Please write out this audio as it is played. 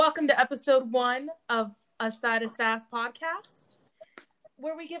Welcome to episode 1 of A Side of Sass podcast,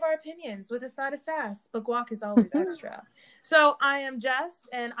 where we give our opinions with a side of sass, but guac is always extra. So I am Jess,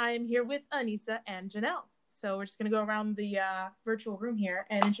 and I am here with Anissa and Janelle. So we're just going to go around the virtual room here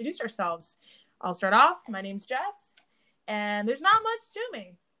and introduce ourselves. I'll start off. My name's Jess, and there's not much to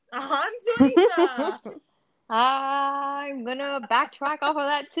me. On to Anissa. I'm going to backtrack off of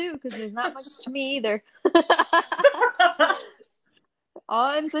that, too, because there's not much to me either.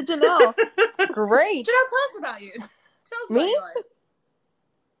 On to Janelle. Great. Janelle, tell us about you. Tell us Me? about you are.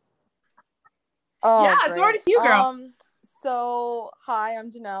 Oh, Yeah, it's great. already to you, girl. So, hi, I'm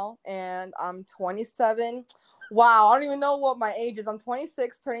Janelle, and I'm 27. Wow, I don't even know what my age is. I'm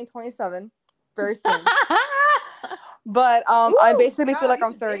 26, turning 27 very soon. But I basically feel like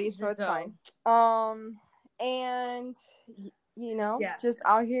I'm 30, so it's fine. And just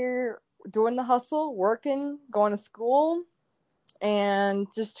out here doing the hustle, working, going to school, and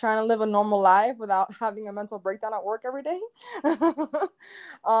just trying to live a normal life without having a mental breakdown at work every day.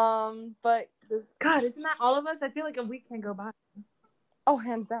 But this, God, isn't that all of us? I feel like a week can go by. oh,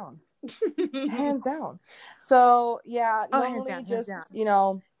 hands down. Hands down. So yeah, hands normally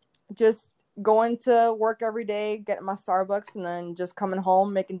down. just going to work every day, getting my Starbucks, and then just coming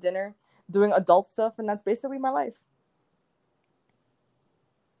home, making dinner, doing adult stuff, and that's basically my life.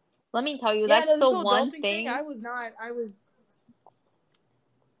 Let me tell you, that's the one thing. I was.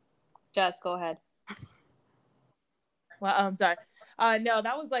 Jess, go ahead. Well, I'm sorry. No,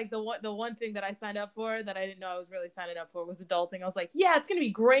 that was like the one thing that I signed up for that I didn't know I was really signing up for was adulting. I was like, yeah, it's gonna be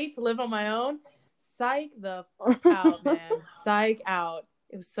great to live on my own. Psych the fuck out, man. Psych out.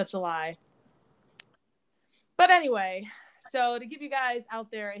 It was such a lie. But anyway, so to give you guys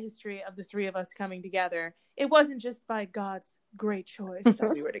out there a history of the three of us coming together, it wasn't just by God's great choice that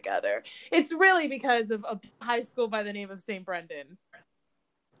we were together. It's really because of a high school by the name of St. Brendan.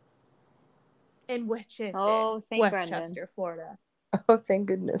 In Westchester, Brendan. Florida. Oh, thank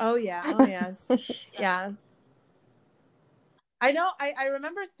goodness. Oh, yeah. Oh, yes. Yeah. I know. I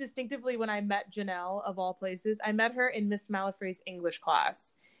remember distinctively when I met Janelle, of all places. I met her in Miss Malafrey's English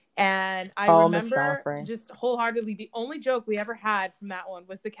class. And I remember just wholeheartedly, the only joke we ever had from that one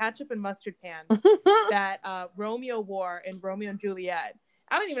was the ketchup and mustard pants that Romeo wore in Romeo and Juliet.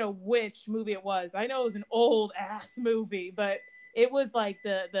 I don't even know which movie it was. I know it was an old ass movie, but it was like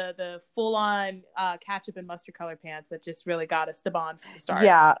the full-on ketchup and mustard color pants that just really got us to bond from the start.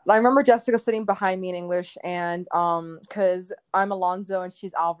 Yeah, I remember Jessica sitting behind me in English, and because I'm Alonzo and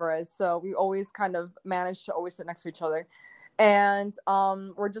she's Alvarez, so we always kind of managed to always sit next to each other. And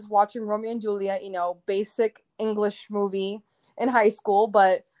we're just watching Romeo and Juliet, basic English movie in high school,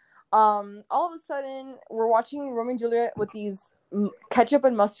 but all of a sudden we're watching Romeo and Juliet with these ketchup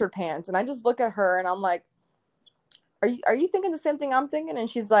and mustard pants, and I just look at her and I'm like, Are you thinking the same thing I'm thinking? And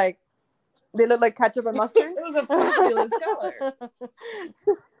she's like, they look like ketchup and mustard. It was a fabulous color.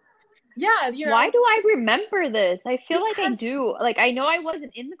 Yeah, Why do I remember this? I feel like I do. Like, I know I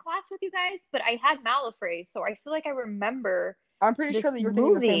wasn't in the class with you guys, but I had Malafrey, so I feel like I remember. I'm pretty sure that you were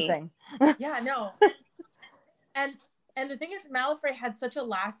thinking the same thing. Yeah, no. And the thing is, Malafrey had such a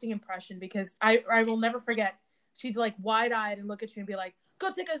lasting impression because I will never forget. She'd like wide-eyed and look at you and be like,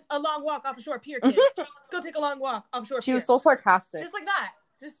 "Go take a long walk off a shore pier, kids. Go take a long walk off a shore pier." She was so sarcastic. Just like that.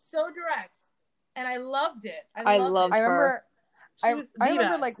 Just so direct. And I loved it. I loved her. I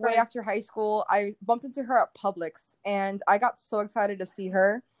remember like way after high school, I bumped into her at Publix and I got so excited to see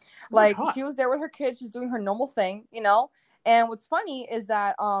her. Like she was there with her kids, she's doing her normal thing, And what's funny is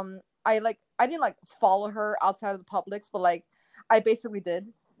that I didn't like follow her outside of the Publix, but like I basically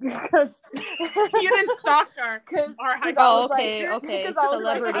did. Because you didn't stalk her. Okay. Because I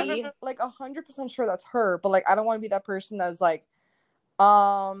was like 100% sure that's her, but like I don't want to be that person that's like,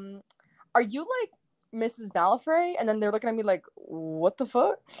 are you like Mrs. Malafrey? And then they're looking at me like, what the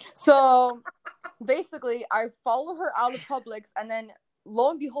fuck? So basically, I follow her out of Publix, and then lo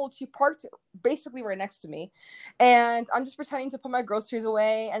and behold, she parked basically right next to me, and I'm just pretending to put my groceries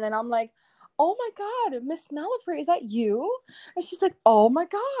away, and then I'm like, oh my God, Miss Malafrey, is that you? And she's like, oh my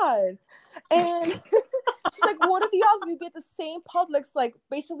God. And she's like, what are the odds we'd be at the same Publix, like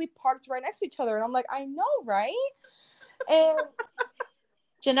basically parked right next to each other? And I'm like, I know, right? And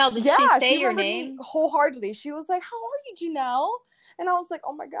Janelle, did she say your name? Wholeheartedly. She was like, how are you, Janelle? And I was like,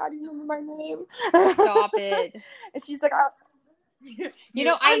 oh my God, you remember my name? Stop it. And she's like, I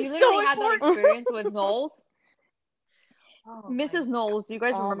literally had that experience with Knowles. Oh, Mrs. Knowles, do you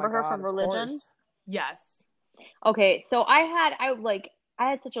guys remember her from Religion? Yes. Okay, so I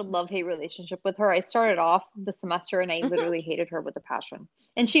had such a love-hate relationship with her. I started off the semester and I literally hated her with a passion.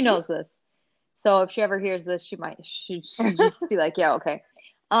 And she knows this. So if she ever hears this, she'd just be like, yeah, okay.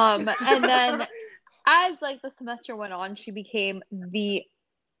 And then as like the semester went on, she became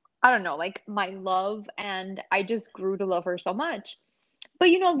I don't know, like my love, and I just grew to love her so much. But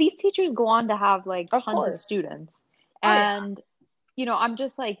these teachers go on to have like tons of students. And I'm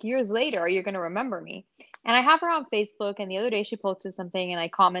just like, years later, are you going to remember me? And I have her on Facebook, and the other day she posted something and I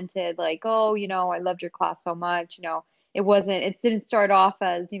commented like, oh, I loved your class so much. It didn't start off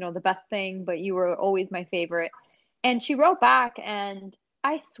as, the best thing, but you were always my favorite. And she wrote back, and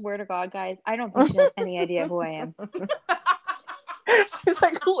I swear to God, guys, I don't think she has any idea who I am. She's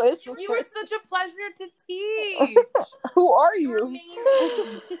like, who is this? You were such a pleasure to teach. Who are you?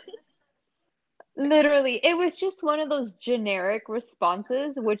 Literally, it was just one of those generic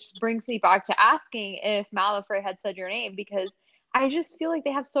responses, which brings me back to asking if Malafre had said your name, because I just feel like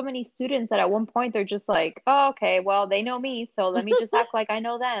they have so many students that at one point they're just like, oh, okay, well, they know me, so let me just act like I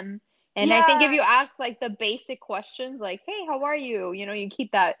know them. And I think if you ask like the basic questions like, hey, how are you? You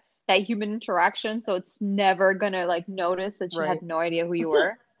keep that human interaction, so it's never gonna like notice that she had no idea who you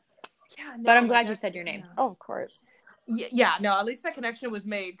were. But I'm glad you said your name. Oh, of course. Yeah, no, at least that connection was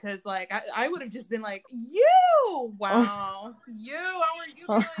made, because like I would have just been like, you, wow, how are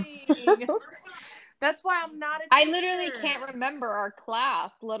you doing? That's why I'm not a teacher. I literally can't remember our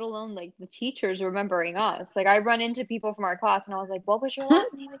class, let alone like the teachers remembering us. Like I run into people from our class and I was like, what was your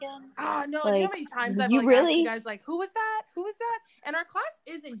last name again? Oh no, like, you know how many times I've like asked you guys like, who was that? And our class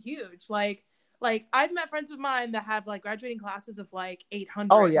isn't huge. Like I've met friends of mine that have like graduating classes of like 800.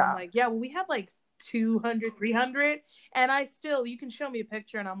 Oh yeah. I'm like, yeah, well, we have like 200, 300, and you can show me a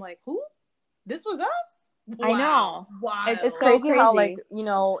picture and I'm like, who? This was us? Wow. I know. Wow. It's crazy how like,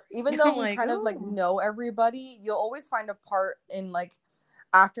 even though we kind of like know everybody, you'll always find a part in like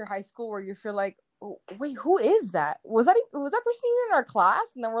after high school where you feel like, oh, wait, who is that? Was that person in our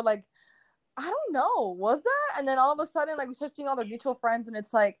class? And then we're like, I don't know, was that? And then all of a sudden like we start seeing all the mutual friends and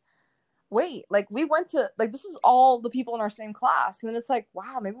it's like, wait, like we went to like, this is all the people in our same class. And then it's like,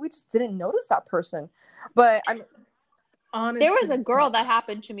 wow, maybe we just didn't notice that person. But I'm honestly, there was a girl that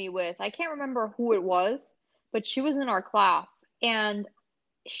happened to me with, I can't remember who it was, but she was in our class and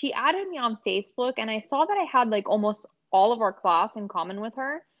she added me on Facebook, and I saw that I had like almost all of our class in common with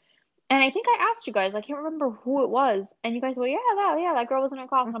her. And I think I asked you guys, I can't remember who it was. And you guys were, that girl was in our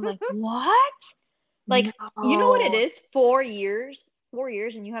class. And I'm like, what? Like, no. You know what it is? 4 years,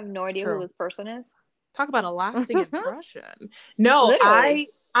 and you have no idea who this person is. Talk about a lasting impression. No, literally.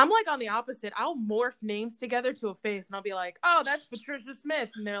 I'm like on the opposite. I'll morph names together to a face, and I'll be like, "Oh, that's Patricia Smith,"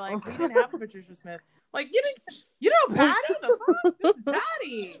 and they're like, "We didn't have a Patricia Smith." Like, you know, Patty, the fuck, this is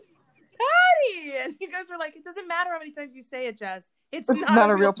Patty, and you guys were like, "It doesn't matter how many times you say it, Jess. It's not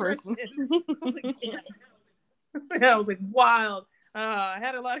a real person." I was like, yeah. I was like, wild. I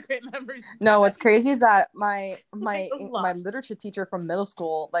had a lot of great memories. No, what's crazy is that my literature teacher from middle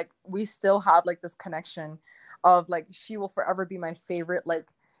school, like we still have like this connection of like she will forever be my favorite like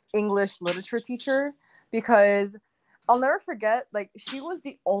English literature teacher, because I'll never forget, like she was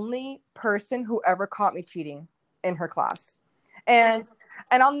the only person who ever caught me cheating in her class. And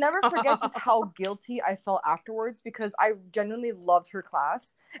I'll never forget just how guilty I felt afterwards, because I genuinely loved her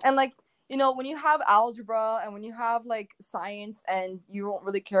class. And like, when you have algebra and when you have like science and you don't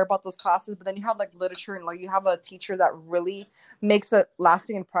really care about those classes, but then you have like literature and like you have a teacher that really makes a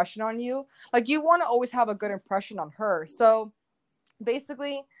lasting impression on you, like you want to always have a good impression on her. So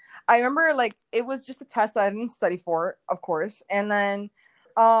basically, I remember like it was just a test that I didn't study for, of course. And then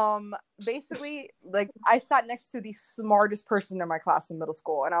basically like I sat next to the smartest person in my class in middle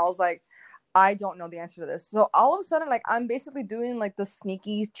school, and I was like, I don't know the answer to this. So all of a sudden, like I'm basically doing like the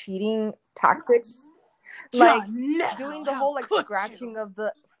sneaky cheating tactics, like doing the whole like scratching of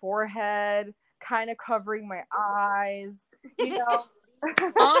the forehead, kind of covering my eyes,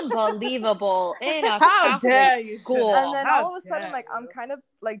 Unbelievable. In a How dare you school. And then all of a sudden, like I'm kind of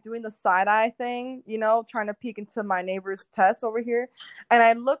like doing the side eye thing, trying to peek into my neighbor's test over here. And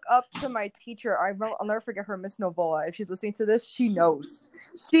I look up to my teacher. I'll never forget her, Miss Novoa. If she's listening to this, she knows.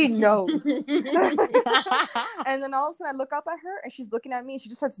 She knows. And then all of a sudden I look up at her and she's looking at me and she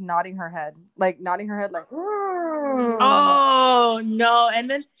just starts nodding her head like, oh no. And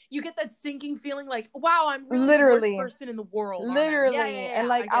then you get that sinking feeling like, wow, I'm really literally the worst person in the world. Literally. Yeah. And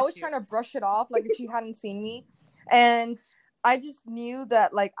like I was trying to brush it off like if she hadn't seen me. And I just knew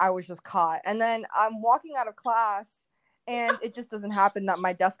that like I was just caught. And then I'm walking out of class and it just doesn't happen that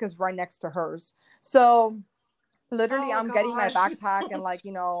my desk is right next to hers. So literally I'm getting my backpack and like,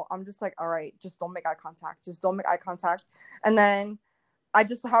 I'm just like, all right, just don't make eye contact. And then I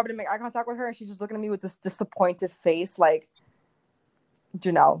just happened to make eye contact with her and she's just looking at me with this disappointed face like,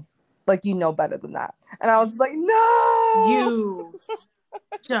 Janelle, like better than that. And I was like, no, you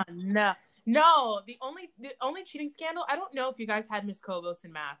No, the only cheating scandal. I don't know if you guys had Miss Kobos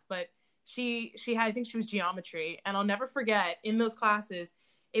in math, but she had, I think she was geometry, and I'll never forget in those classes.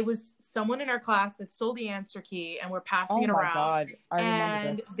 It was someone in our class that stole the answer key, and we're passing it around. Oh my God, I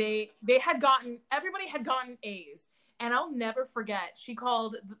remember this. Everybody had gotten A's, and I'll never forget. She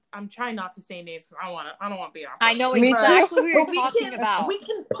called. I'm trying not to say names because I don't want to be on. I know exactly what you're talking about. We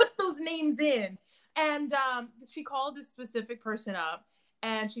can put those names in, and she called this specific person up,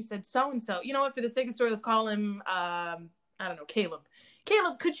 and she said, "So and so, you know what? For the sake of story, let's call him. I don't know, Caleb.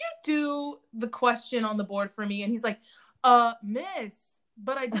 Caleb, could you do the question on the board for me?" And he's like, "Miss,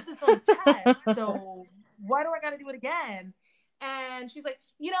 but I did this on the test, so why do I got to do it again?" And she's like,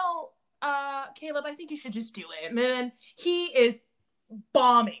 "Caleb, I think you should just do it." And then he is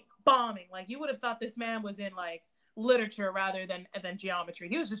bombing. Like, you would have thought this man was in like literature rather than geometry.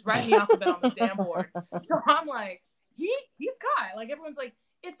 He was just writing the alphabet on the damn board. So I'm like, he's caught. Like, everyone's like,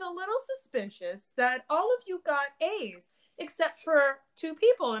 it's a little suspicious that all of you got A's except for 2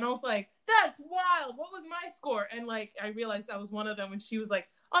 people. And I was like, that's wild. What was my score? And like, I realized I was one of them when she was like,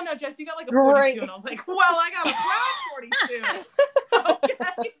 "Oh no, Jess, you got like a 42. Right. And I was like, well, I got a proud 42.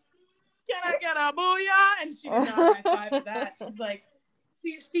 Okay. Can I get a booyah? And she did not high five for that. She's like,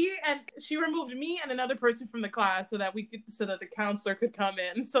 she removed me and another person from the class so that the counselor could come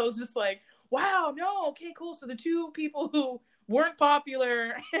in. So it was just like, wow, no, okay, cool. So the 2 people who weren't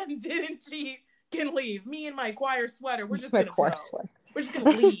popular and didn't cheat can leave. Me and my choir sweater, we're just gonna go. We're just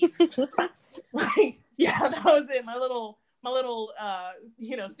gonna leave. Like, yeah, that was it. My little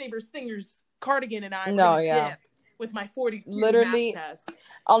Saber Singer's cardigan and I dip with my 42 literally math test.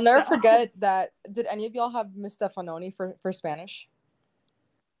 I'll never forget that. Did any of y'all have Miss Stefanoni for Spanish?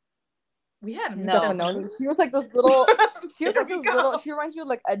 We had Miss Stefanoni. She was like this little she reminds me of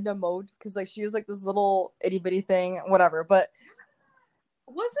like Edna Mode, because like she was like this little itty bitty thing, whatever. But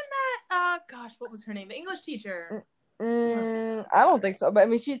wasn't that gosh, what was her name? The English teacher. I don't think so, but I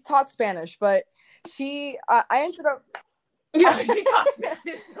mean, she taught Spanish, but I ended up she taught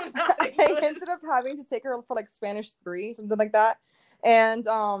Spanish. I ended up having to take her for like Spanish 3, something like that. And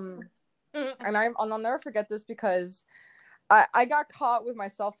I'll never forget this because I got caught with my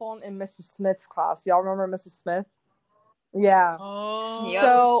cell phone in Mrs. Smith's class. Y'all remember Mrs. Smith? Yeah. Oh, yep.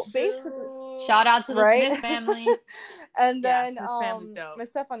 So basically, shout out to the Smith family. And then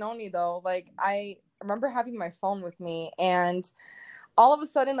Miss Stefanoni, though, like, I remember having my phone with me, and all of a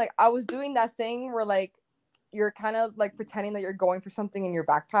sudden, like, I was doing that thing where like you're kind of like pretending that you're going for something in your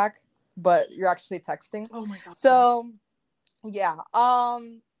backpack, but you're actually texting. Oh my God. So yeah,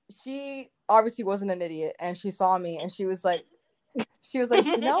 she obviously wasn't an idiot, and she saw me, and she was like,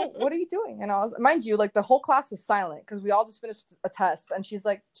 "Janelle, what are you doing?" And I was, mind you, like the whole class is silent because we all just finished a test, and she's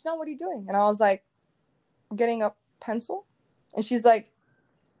like, "Janelle, what are you doing?" And I was like, "Getting a pencil." And she's like,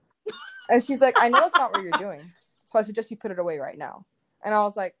 "I know that's not what you're doing, so I suggest you put it away right now." And I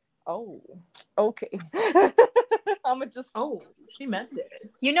was like, "Oh, okay." She meant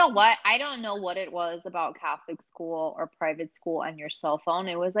it. You know what? I don't know what it was about Catholic school or private school and your cell phone.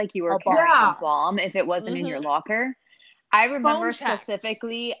 It was like you were carrying a bomb if it wasn't in your locker. I remember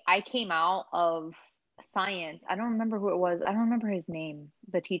specifically, I came out of science. I don't remember who it was. I don't remember his name,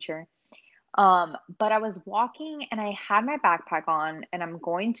 the teacher. But I was walking and I had my backpack on and I'm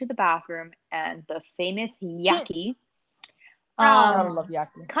going to the bathroom, and the famous Yaki I love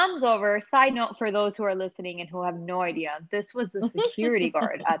Yaki. comes over. Side note for those who are listening and who have no idea, this was the security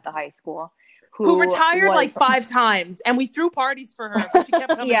guard at the high school who retired like 5 times, and we threw parties for her, but she kept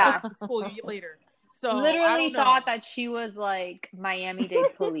coming back to school later. So literally thought that she was like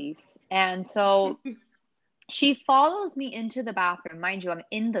Miami-Dade police. And so she follows me into the bathroom. Mind you, I'm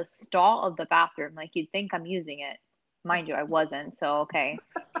in the stall of the bathroom. Like, you'd think I'm using it. Mind you, I wasn't. So, okay.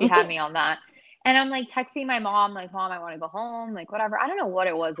 She had me on that. And I'm like texting my mom, like, "Mom, I want to go home." Like, whatever. I don't know what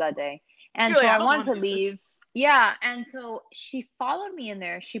it was that day. And so I wanted to leave. Yeah. And so she followed me in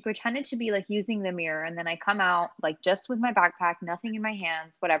there. She pretended to be like using the mirror. And then I come out like just with my backpack, nothing in my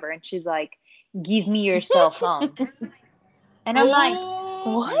hands, whatever. And she's like, "Give me your cell phone." And I'm like,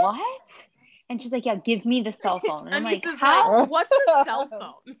 what? And she's like, "Yeah, give me the cell phone." And I'm like, how? What's a cell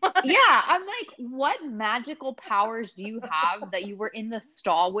phone? Yeah, I'm like, what magical powers do you have that you were in the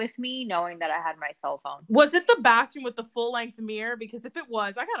stall with me knowing that I had my cell phone? Was it the bathroom with the full-length mirror? Because if it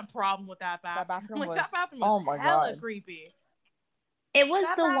was, I got a problem with that bathroom. That bathroom was hella creepy. It was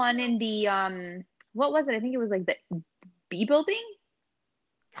the one in the, what was it? I think it was like the B building?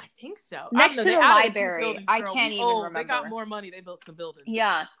 I think so. Next to the library. I can't even remember. They got more money. They built some buildings.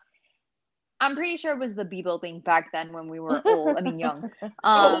 Yeah. I'm pretty sure it was the B building back then when we were old. I mean, young.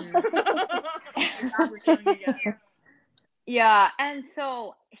 Yeah, and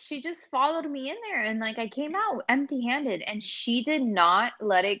so she just followed me in there, and like I came out empty-handed, and she did not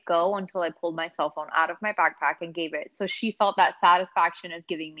let it go until I pulled my cell phone out of my backpack and gave it. So she felt that satisfaction of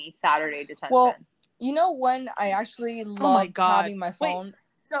giving me Saturday detention. Well, you know when I actually loved having my phone. Wait,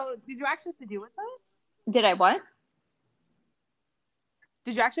 so did you actually have to deal with that? Did I what?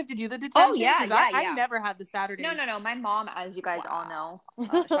 Did you actually have to do the detention? Oh yeah. I never had the Saturday. No. My mom, as you guys all know,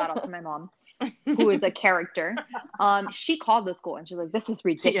 shout out to my mom, who is a character. She called the school and she's like, "This is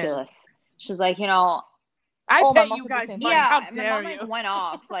ridiculous." She's like, you know, I pay you guys money. Yeah, how dare my mom you? like went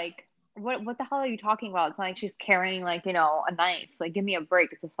off like, what the hell are you talking about? It's not like she's carrying like, you know, a knife. Like, give me a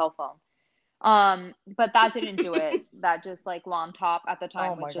break. It's a cell phone. But that didn't do it. That just like Lon Top at the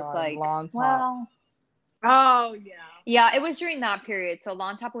time was just like, well. Oh yeah. Yeah, it was during that period. So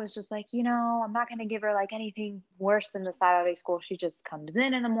Lon Top was just like, you know, I'm not gonna give her like anything worse than the Saturday school. She just comes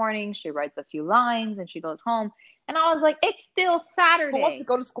in the morning, she writes a few lines, and she goes home. And I was like, it's still Saturday. Who wants to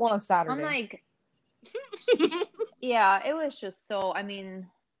go to school on a Saturday? I'm like, yeah, it was just so. I mean,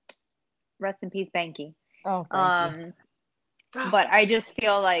 rest in peace, Banky. Oh, thank you. But I just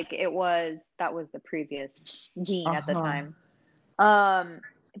feel like that was the previous Jean at the time.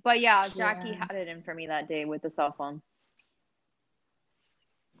 But yeah, Jackie had it in for me that day with the cell phone.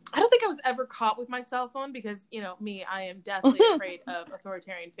 I don't think I was ever caught with my cell phone because, you know, I am definitely afraid of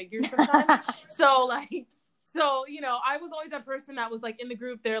authoritarian figures sometimes. So, you know, I was always that person that was like in the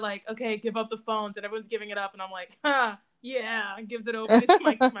group, they're like, okay, give up the phones, and everyone's giving it up. And I'm like, yeah, gives it over. It's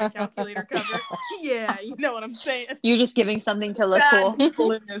like my calculator cover. Yeah, you know what I'm saying? You're just giving something to look cool.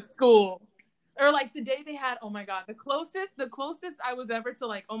 People in this school. Or like the day they had, oh my God, the closest I was ever to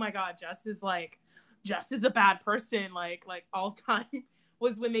like, oh my God, Jess is a bad person, like all time,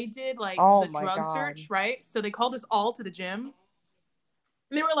 was when they did like the drug search, right? So they called us all to the gym.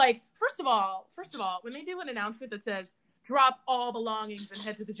 And they were like, first of all, when they do an announcement that says, drop all belongings and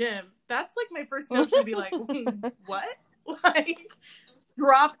head to the gym, that's like my first reaction to be like, what? Like,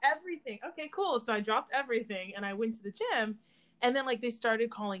 drop everything. Okay, cool. So I dropped everything and I went to the gym. And then, like, they started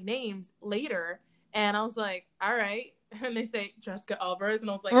calling names later. And I was like, all right. And they say, Jessica Alvarez.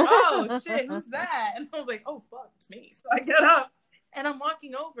 And I was like, oh, shit, who's that? And I was like, oh, fuck, it's me. So I get up. And I'm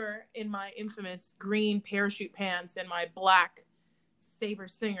walking over in my infamous green parachute pants and my black Saber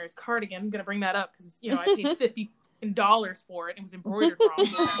Singers cardigan. I'm going to bring that up because, you know, I paid $50 for it. It was embroidered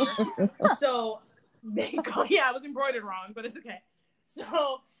wrong. So it was embroidered wrong, but it's okay.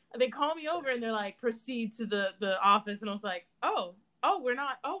 So they call me over and they're like, proceed to the office. And I was like, oh, we're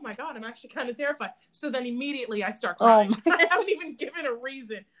not. Oh my God, I'm actually kind of terrified. So then immediately I start crying. I haven't even given a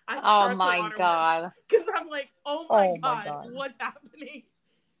reason. Oh my God. Because I'm like, oh my God, what's happening?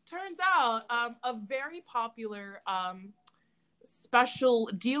 Turns out a very popular special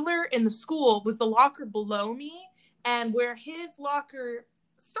dealer in the school was the locker below me. And where his locker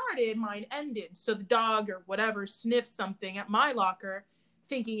started, mine ended. So the dog or whatever sniffed something at my locker,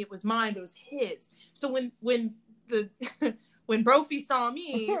 thinking it was mine, but it was his. So when when Brophy saw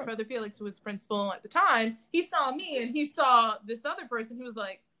me, Brother Felix, who was principal at the time, he saw me and he saw this other person who was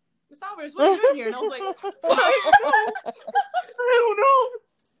like, Miss Alvarez, what are you doing here? And I was like, I don't know.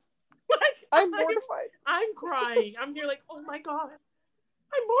 Like, I'm mortified. I'm crying. I'm here like, oh my God,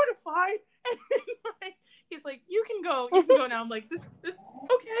 I'm mortified. And then, like, he's like, you can go now. I'm like, this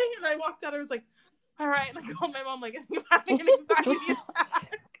okay. And I walked out. I was like, all right. And I called my mom, like, I think I'm having an anxiety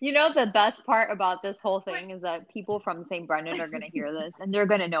attack. You know, the best part about this whole thing is that people from St. Brendan are going to hear this and they're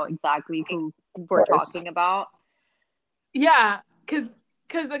going to know exactly who we're talking about. Yeah, because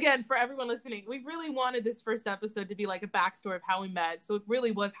again, for everyone listening, we really wanted this first episode to be like a backstory of how we met. So it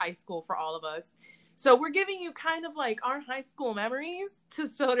really was high school for all of us. So we're giving you kind of like our high school memories to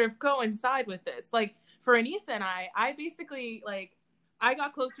sort of coincide with this. Like for Anissa and I basically like, I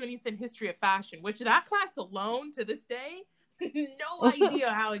got close to Anissa in history of fashion, which that class alone to this day, no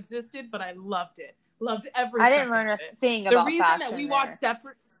idea how it existed, but I loved it. Loved every second. I didn't learn a thing about fashion. The reason that we watched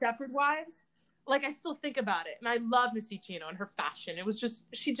Stepford Wives, like I still think about it. And I love Missy Chino and her fashion. It was just,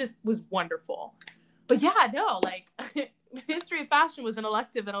 she just was wonderful. But yeah, no, like history of fashion was an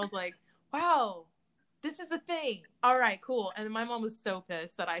elective that I was like, wow, this is a thing. All right, cool. And my mom was so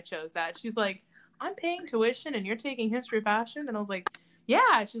pissed that I chose that. She's like, I'm paying tuition and you're taking history of fashion. And I was like,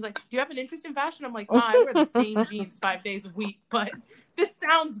 yeah. She's like, do you have an interest in fashion? I'm like, I wear the same jeans 5 days a week, but this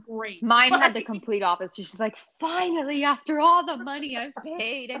sounds great. Mine had the complete opposite. She's like, finally, after all the money I've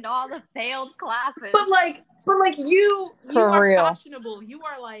paid and all the failed classes. But like you are fashionable. You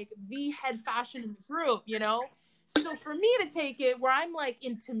are like the head fashion in the group, you know? So for me to take it where I'm like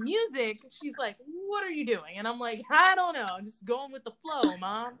into music, she's like, what are you doing? And I'm like, I don't know. I'm just going with the flow,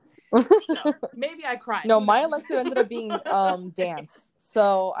 Mom. So maybe I cried. No, my elective ended up being dance.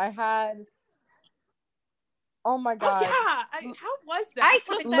 So I had. Oh my god! Oh, yeah, how was that? I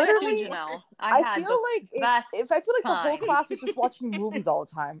took that literally. I feel like the whole class was just watching movies all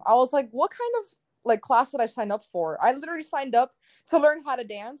the time. I was like, what kind of like class did I sign up for? I literally signed up to learn how to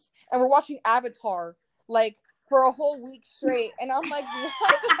dance, and we're watching Avatar like for a whole week straight. And I'm like,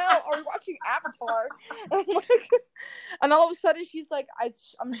 why the hell are we watching Avatar? And all of a sudden she's like,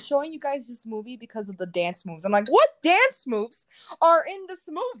 I'm showing you guys this movie because of the dance moves. I'm like, what dance moves are in this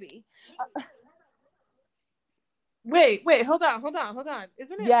movie? Wait, hold on.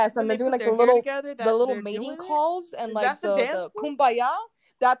 Isn't it? Yes, and they're doing like the little mating calls and like the kumbaya.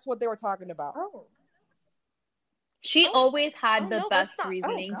 That's what they were talking about. Oh. She always had the best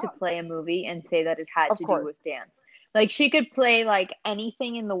reasoning to play a movie and say that it had to do with dance. Like she could play like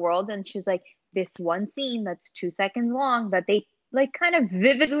anything in the world, and she's like, this one scene that's 2 seconds long that they like kind of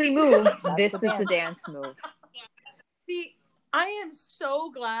vividly move. This is the dance move. See, I am so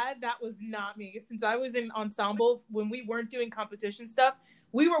glad that was not me. Since I was in ensemble, when we weren't doing competition stuff,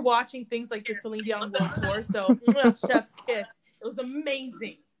 we were watching things like the Celine Dion World Tour. So, chef's kiss. It was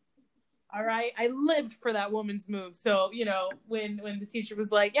amazing. All right. I lived for that woman's move. So, you know, when the teacher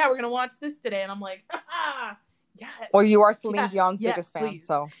was like, yeah, we're going to watch this today. And I'm like, yes. Well, you are Celine Dion's biggest fan.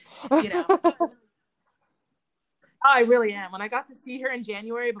 So, you know. I really am. When I got to see her in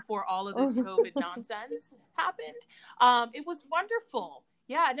January before all of this COVID nonsense happened, it was wonderful.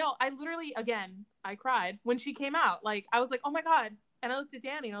 Yeah, no, I literally, again, I cried when she came out. Like, I was like, oh my God. And I looked at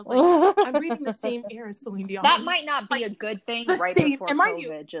Danny and I was like, I'm breathing the same air as Celine Dion. That might not be a good thing right before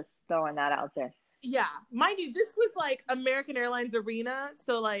COVID, just throwing that out there. Yeah, mind you, this was like American Airlines Arena.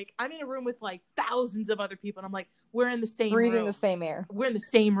 So like, I'm in a room with like thousands of other people. And I'm like, we're in the same room. Breathing the same air. We're in the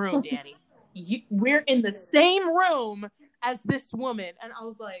same room, Danny. We're in the same room as this woman. And I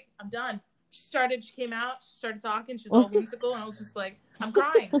was like, I'm done. She came out, she started talking, she was all whimsical, and I was just like, I'm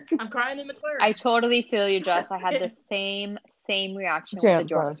crying in the corner. I totally feel you, Jess. I had the same reaction with the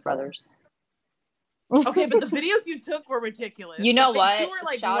Jonas Brothers. Okay, but the videos you took were ridiculous. You know what? You were,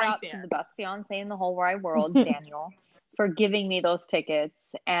 like, shout out to the best fiance in the whole wide world, Daniel, for giving me those tickets,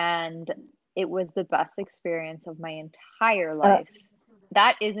 and it was the best experience of my entire life.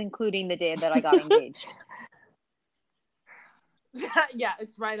 That is including the day that I got engaged. Yeah,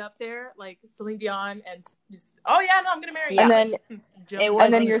 it's right up there, like Celine Dion, and just I'm gonna marry you. And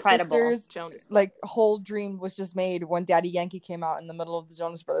then your incredible. sister's like whole dream was just made when Daddy Yankee came out in the middle of the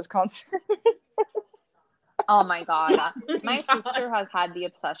Jonas Brothers concert. Oh my God. My sister has had the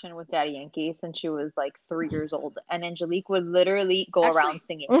obsession with Daddy Yankee since she was like 3 years old, and Angelique would literally go around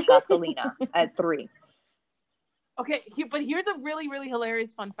singing Gasolina at 3. Okay, but here's a really, really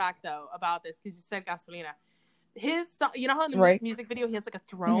hilarious fun fact though about this, because you said Gasolina. You know how in the music video he has like a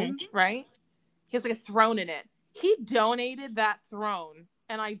throne, right? He has like a throne in it. He donated that throne,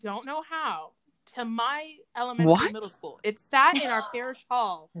 and I don't know how, to my elementary middle school. It sat in our parish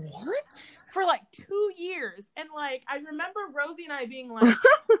hall for like 2 years, and like I remember Rosie and I being like,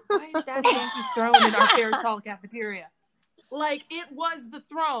 "Why is Daddy Yankee's throne in our parish hall cafeteria?" Like, it was the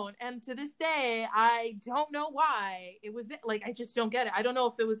throne, and to this day, I don't know why it was like, I just don't get it. I don't know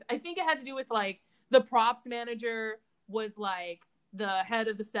if it was. I think it had to do with like the props manager was like the head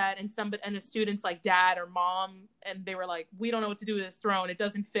of the set, and a student's like dad or mom, and they were like, we don't know what to do with this throne. It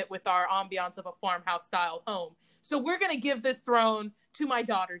doesn't fit with our ambiance of a farmhouse style home. So we're going to give this throne to my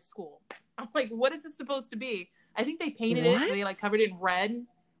daughter's school. I'm like, what is this supposed to be? I think they painted it. They like covered it in red,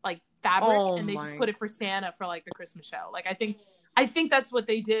 like fabric, and they just put it for Santa for like the Christmas show. Like, I think that's what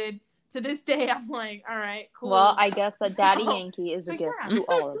they did. To this day, I'm like, all right, cool. Well, I guess that Daddy Yankee is a gift to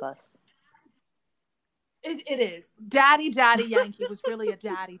all of us. It is. Daddy Yankee was really a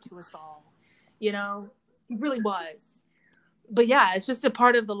daddy to us all. You know, he really was. But yeah, it's just a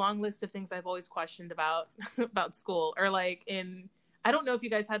part of the long list of things I've always questioned about school. Or like I don't know if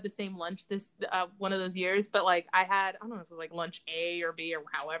you guys had the same lunch this one of those years, but like I don't know if it was like lunch A or B or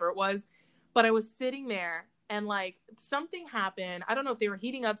however it was, but I was sitting there and like something happened. I don't know if they were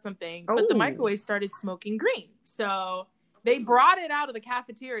heating up something, but the microwave started smoking green. So they brought it out of the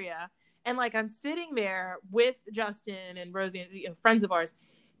cafeteria. And like, I'm sitting there with Justin and Rosie and friends of ours,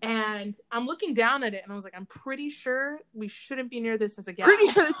 and I'm looking down at it, and I was like, I'm pretty sure we shouldn't be near this as a gas.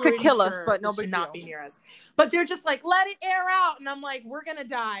 Pretty sure this could kill us, but no big deal. Not be near us. But they're just like, let it air out, and I'm like, we're gonna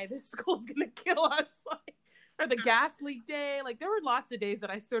die. This school's gonna kill us. Like, or the gas leak day. Like, there were lots of days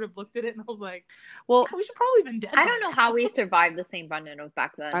that I sort of looked at it and I was like, well, we should probably been dead. I don't know how we survived the St. Brendan of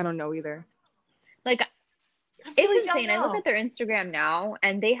back then. I don't know either. Like, It's insane. I look at their Instagram now,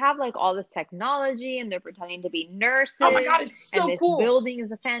 and they have like all this technology, and they're pretending to be nurses. Oh my god, it's so and this cool. building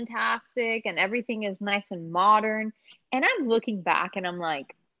is fantastic, and everything is nice and modern. And I'm looking back, and I'm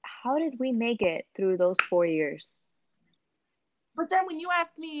like, how did we make it through those 4 years? But then when you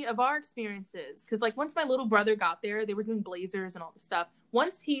ask me of our experiences, because like once my little brother got there, they were doing blazers and all this stuff.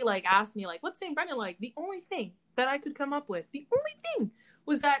 Once he like asked me like, what's St. Brendan like? The only thing that I could come up with, the only thing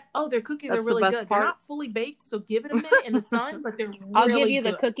was that, oh, their cookies are really good. Part. They're not fully baked, so give it a minute in the sun, but they're really good. I'll give you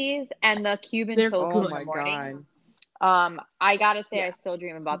the cookies and the Cuban toast in the morning. I gotta say, I still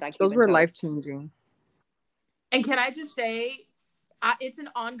dream about that Cuban Those were toast. life-changing. And can I just say, it's an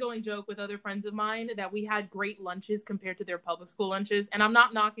ongoing joke with other friends of mine that we had great lunches compared to their public school lunches. And I'm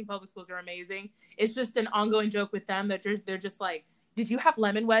not knocking public schools, are amazing. It's just an ongoing joke with them that they're just like, did you have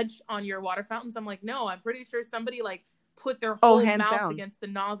lemon wedge on your water fountains? I'm like, no, I'm pretty sure somebody like put their whole mouth down against the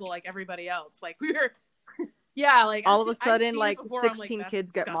nozzle like everybody else. Like we were, yeah, like all of a sudden like 16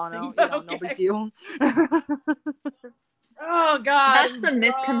 kids get mono, no big deal. Oh God. That's the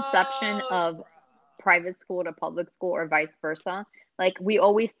misconception of private school to public school or vice versa. Like we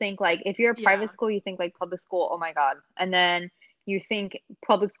always think like if you're a private school, you think like public school, oh my God. And then you think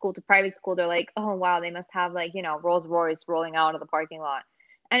public school to private school, they're like, oh wow, they must have like, Rolls Royce rolling out of the parking lot.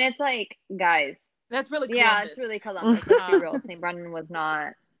 And it's like, guys, that's really Columbus. Yeah, it's really Columbus. Let's be real. St. Brendan was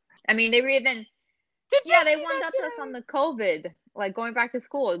not. I mean, they were even. They warmed up to us on the COVID, like going back to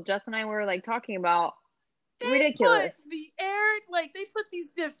school. Jess and I were like talking about ridiculous. Put the air, like they put these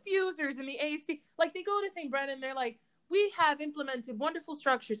diffusers in the AC. Like they go to St. Brendan, they're like, we have implemented wonderful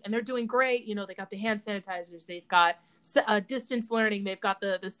structures, and they're doing great. They got the hand sanitizers, they've got distance learning, they've got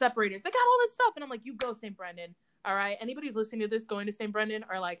the separators, they got all this stuff. And I'm like, you go St. Brendan, all right? Anybody who's listening to this going to St. Brendan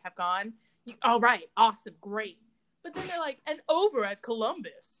or like have gone, all right, awesome, great. But then they're like, and over at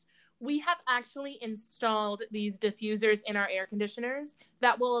Columbus, we have actually installed these diffusers in our air conditioners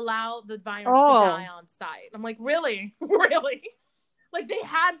that will allow the virus to die on site. I'm like, really? Really? Like they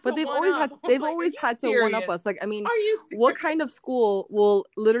had to, but they've always had to one up us. Like, I mean, what kind of school will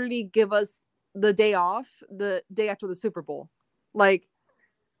literally give us the day off the day after the Super Bowl? Like,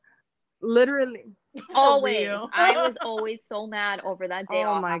 literally. Always. I was always so mad over that day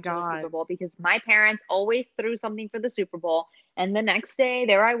off after the Super Bowl because my parents always threw something for the Super Bowl. And the next day,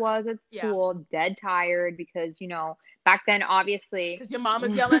 there I was at school, dead tired because, back then, obviously. Because your mom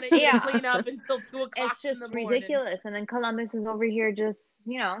was yelling at you to clean up until 2 o'clock. It's just ridiculous. And then Columbus is over here just,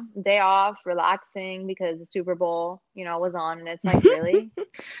 day off, relaxing because the Super Bowl, was on. And it's like, really?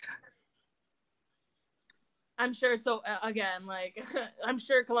 I'm sure it's so, again, like, I'm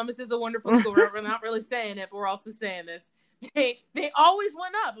sure Columbus is a wonderful school. We're not really saying it, but we're also saying this. They always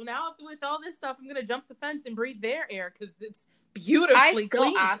went up. Now, with all this stuff, I'm going to jump the fence and breathe their air because it's beautifully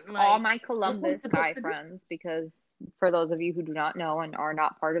clean. I still ask all my Columbus guy friends because for those of you who do not know and are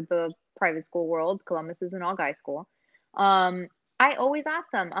not part of the private school world, Columbus is an all-guy school. I always ask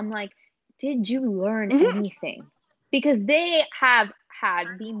them, I'm like, did you learn anything? Because they have had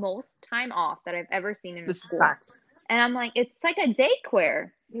the most time off that I've ever seen in a school. Facts. And I'm like, it's like a daycare.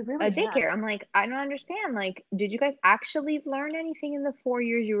 Daycare. I'm like, I don't understand. Like, did you guys actually learn anything in the 4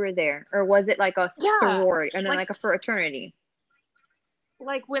 years you were there? Or was it like a sorority and then like a fraternity?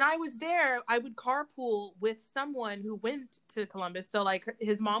 Like when I was there, I would carpool with someone who went to Columbus. So like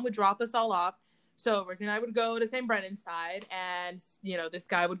his mom would drop us all off. So Rosie and I would go to St. Brendan's side and, this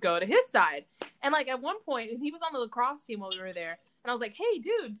guy would go to his side. And like at one point, and he was on the lacrosse team while we were there. And I was like, hey,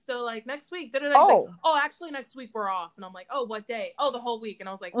 dude, so like next week, He's like, oh, actually next week we're off. And I'm like, oh, what day? Oh, the whole week. And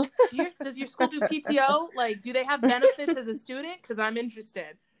I was like, does your school do PTO? Like, do they have benefits as a student? Because I'm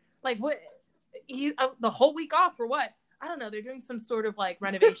interested. Like, what? The whole week off for what? I don't know. They're doing some sort of like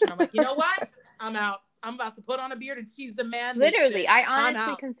renovation. I'm like, you know what? I'm out. I'm about to put on a beard and she's the man. Literally, I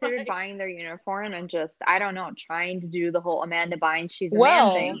honestly considered buying their uniform and just, I don't know, trying to do the whole Amanda Bynes, she's a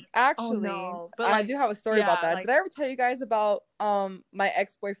man thing. Actually, but I do have a story about that. Like, did I ever tell you guys about my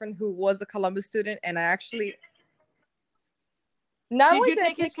ex-boyfriend who was a Columbus student and I actually... Not only did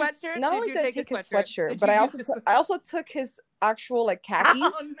I take his sweatshirt, but I also took his actual like khakis.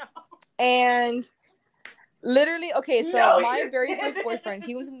 Oh, no. And... literally, okay, so my very first boyfriend,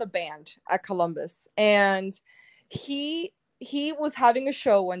 he was in the band at Columbus, and he was having a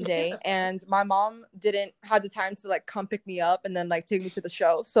show one day, and my mom didn't have the time to like come pick me up and then like take me to the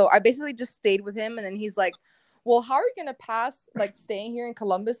show. So I basically just stayed with him, and then he's like, well, how are you gonna pass like staying here in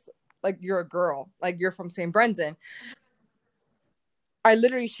Columbus? Like you're a girl, like you're from St. Brendan. She's the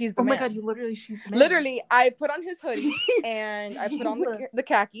man. Oh my God, she's the man. Literally, I put on his hoodie and I put on the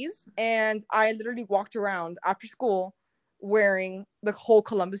khakis and I literally walked around after school wearing the whole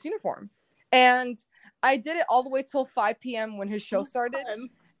Columbus uniform. And I did it all the way till 5 p.m. when his show started.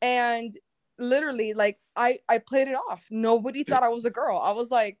 And literally, like, I played it off. Nobody thought I was a girl. I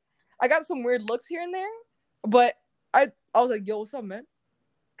was like, I got some weird looks here and there, but I was like, yo, what's up, man?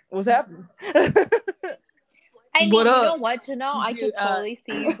 What's happening? I mean, you know what, Janelle? I could totally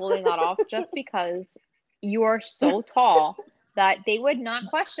see you pulling that off just because you are so tall that they would not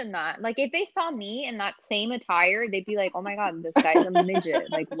question that. Like, if they saw me in that same attire, they'd be like, oh my God, this guy's a midget.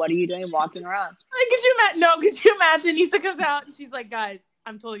 Like, what are you doing walking around? Like, could you imagine? Issa comes out and she's like, guys,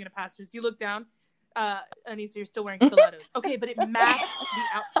 I'm totally going to pass her. So you look down, Anissa, you're still wearing stilettos. Okay, but it matched the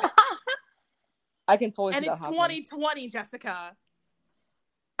outfit. I can totally see that happen. And it's 2020, Jessica.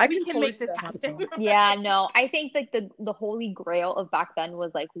 We can make this happen. Yeah, no, I think like the holy grail of back then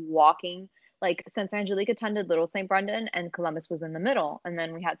was like walking, like since Angelique attended Little St. Brendan and Columbus was in the middle, and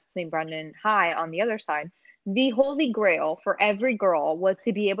then we had St. Brendan High on the other side. The holy grail for every girl was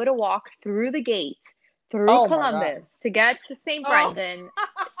to be able to walk through the gate through Columbus to get to St. Brendan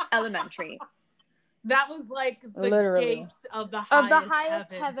Elementary. That was like the gates of the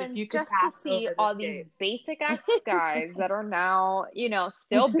highest heavens you just to see all these basic ass guys that are now, you know,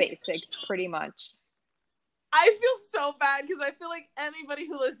 still basic pretty much. I feel so bad because I feel like anybody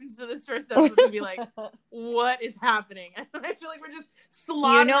who listens to this first episode is gonna be like, "What is happening?" And I feel like we're just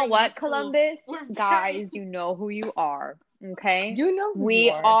slaughtering. You know what, Columbus? Guys, you know who you are. Okay, you know who we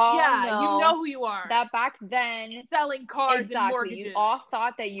you are. all you know who you are. That back then, selling cars and mortgages, you all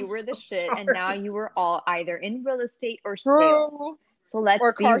thought that you were the shit, and now you were all either in real estate or sales. So let's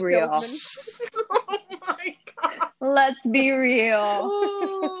be real. Oh my God. Let's be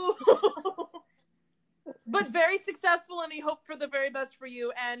real. But very successful, and we hope for the very best for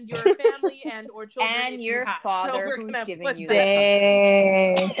you and your family and or children and your father who's giving you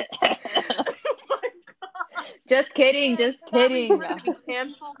that. Just kidding.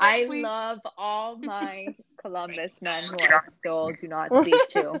 I love all my Columbus men who I still do not speak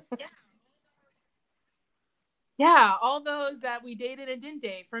to. Yeah, all those that we dated and didn't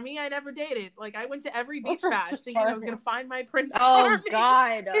date. For me, I never dated. Like, I went to every beach bash thinking I was going to find my Prince Charming. Oh,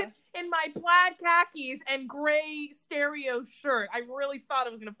 God. In my plaid khakis and gray stereo shirt. I really thought I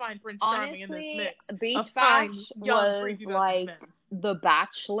was going to find Prince Charming in this mix. Beach bash was like The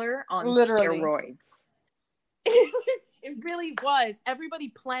Bachelor on steroids. It really was. Everybody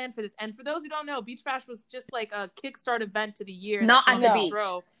planned for this. And for those who don't know, Beach Bash was just like a kickstart event to the year. Not on the beach.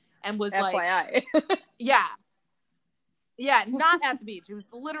 And was FYI. Like, yeah, not at the beach. It was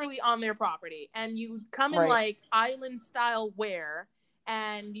literally on their property. And you come in like island style wear,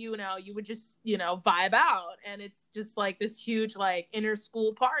 and you would just, vibe out. And it's just like this huge like inner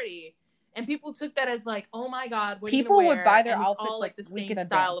school party. And people took that as like, oh my God, what people are you gonna wear? Would buy their outfits all, like the week same in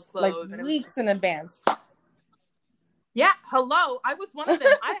style advance, of clothes, like weeks in advance. Yeah, hello. I was one of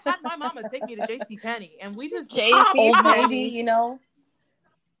them. I had my mama take me to JCPenney, and we just JCPenney, baby,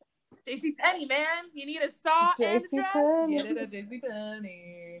 JCPenney, man. You need a saw and a dress. Get it at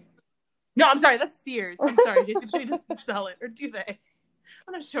JCPenney. No, I'm sorry. That's Sears. I'm sorry. JCPenney doesn't sell it, or do they?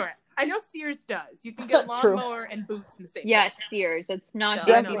 I'm not sure. I know Sears does. You can get lawnmower and boots in the same place. Sears. It's not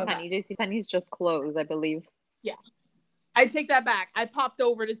JCPenney. JCPenney's just clothes, I believe. Yeah. I take that back. I popped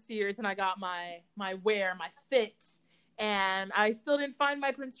over to Sears and I got my wear, my fit. And I still didn't find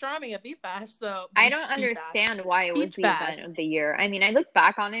my Prince Charming at Beach Bash, so I don't understand why it was the event of the year. I mean, I look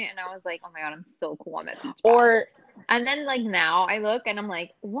back on it and I was like, oh my God, I'm so cool. I'm at Beach Bash. And then like now I look and I'm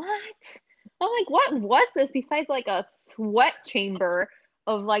like, what? I'm like, what was this besides like a sweat chamber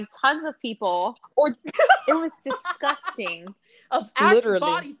of like tons of people? It was disgusting. Of Axe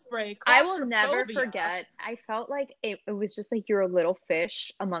body spray. I will never forget. I felt like it was just like you're a little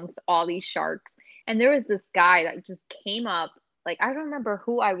fish amongst all these sharks. And there was this guy that just came up, like, I don't remember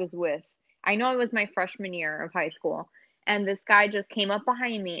who I was with. I know it was my freshman year of high school. And this guy just came up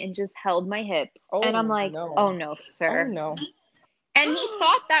behind me and just held my hips. And I'm like, oh, no, sir. Oh, no. And he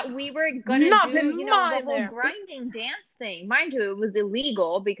thought that we were going to do, the whole grinding dance thing. Mind you, it was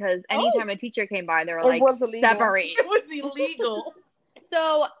illegal because anytime a teacher came by, they were like, separate. It was illegal.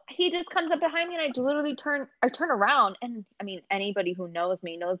 So he just comes up behind me and I just literally turn around. And I mean, anybody who knows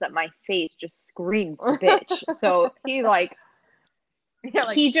me knows that my face just screams bitch. So he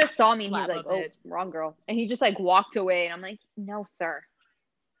he just saw me and he's like, oh, wrong girl. And he just like walked away. And I'm like, no, sir.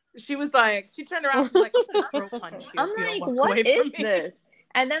 She was like, she turned around and was like, throat punch you. I'm like, what is this?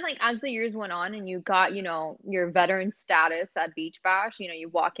 And then like as the years went on and you got, your veteran status at Beach Bash, you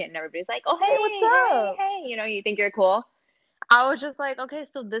walk in and everybody's like, oh, hey, what's up? Hey, you think you're cool. I was just like, okay,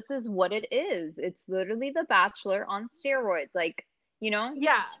 so this is what it is. It's literally The Bachelor on steroids. Like,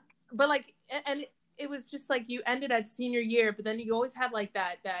 Yeah. But like, and it was just like you ended at senior year, but then you always had like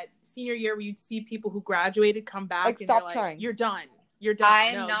that senior year where you'd see people who graduated come back like, and stop you're trying. like, you're done. You're done.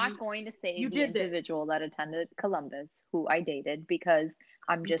 I'm not going to say the individual that attended Columbus who I dated because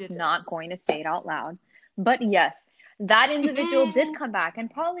I'm just not going to say it out loud. But yes, that individual did come back and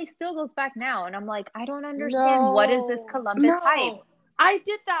probably still goes back now. And I'm like, I don't understand. What is this Columbus hype? I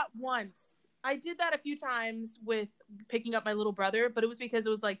did that once. I did that a few times with picking up my little brother, but it was because it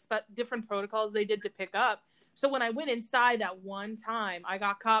was like different protocols they did to pick up. So when I went inside that one time, I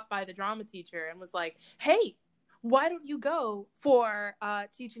got caught by the drama teacher and was like, hey, why don't you go for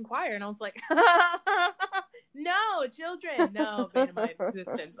teaching choir? And I was like, no, children, no, in my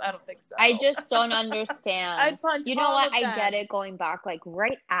existence. I don't think so. I just don't understand. You know what? I get it going back like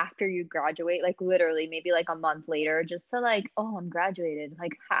right after you graduate, like literally maybe like a month later, just to like, oh, I'm graduated.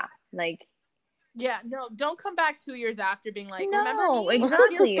 Like, like. Yeah, no, don't come back 2 years after being like, no,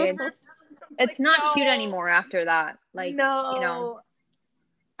 remember me? Exactly. It's not cute anymore after that. Like, no. You know.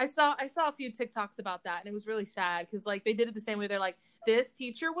 I saw a few TikToks about that, and it was really sad because like they did it the same way. They're like, this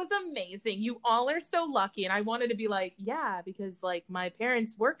teacher was amazing. You all are so lucky. And I wanted to be like, yeah, because like my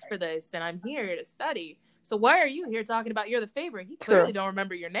parents worked for this and I'm here to study. So why are you here talking about you're the favorite? He clearly don't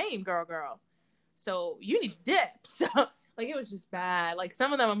remember your name, girl. So you need dip. So like it was just bad. Like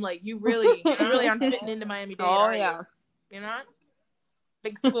some of them I'm like, you really aren't fitting into Miami-Dade. Oh yeah. You're not?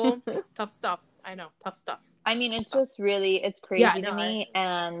 Big school, tough stuff. I know, tough stuff. I mean, it's just really, it's crazy to me.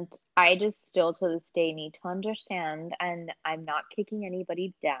 And I just still to this day need to understand, and I'm not kicking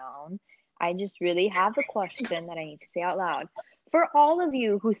anybody down. I just really have a question that I need to say out loud. For all of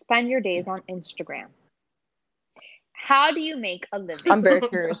you who spend your days on Instagram, how do you make a living? I'm very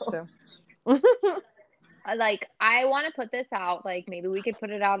curious too. Like, I want to put this out. Like, maybe we could put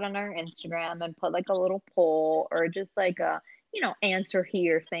it out on our Instagram and put like a little poll or just like a, answer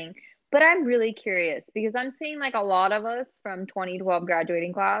here thing. But I'm really curious because I'm seeing like a lot of us from 2012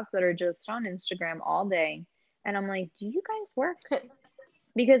 graduating class that are just on Instagram all day. And I'm like, do you guys work?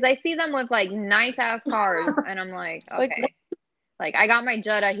 Because I see them with like nice ass cars and I'm like, okay. Like I got my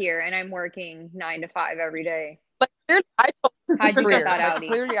Jetta here and I'm working 9 to 5 every day. But how'd you get that out?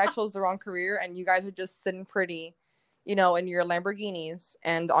 Clearly I chose the wrong career and you guys are just sitting pretty, in your Lamborghinis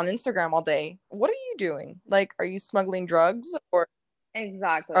and on Instagram all day. What are you doing? Like, are you smuggling drugs or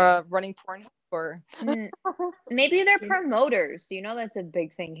exactly running porn or maybe they're promoters? That's a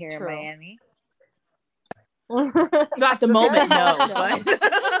big thing here in Miami. At the moment, no.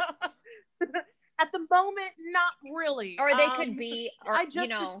 But at the moment, not really. Or they could be. Or, I just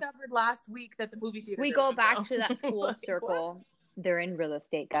discovered last week that the movie theater. We go back to that full circle. What? They're in real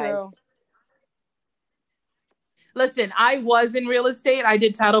estate, guys. True. Listen, I was in real estate. I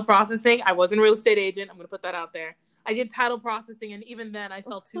did title processing. I was a real estate agent. I'm going to put that out there. I did title processing, and even then, I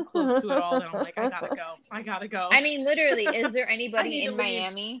felt too close to it all. And I'm like, I gotta go. I mean, literally, is there anybody in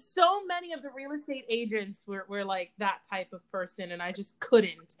Miami? So many of the real estate agents were like that type of person, and I just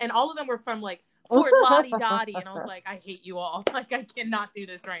couldn't. And all of them were from like Fort Lottie-Dottie, and I was like, I hate you all. Like, I cannot do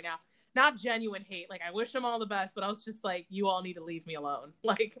this right now. Not genuine hate. Like, I wish them all the best, but I was just like, you all need to leave me alone.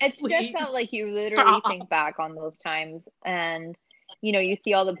 Like, it's please. Just how like you literally think back on those times, and you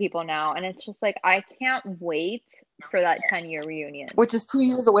see all the people now, and it's just like I can't wait for that 10-year reunion, which is 2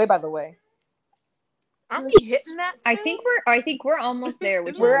 years away, by the way. Aren't we hitting that soon? I think we're almost there,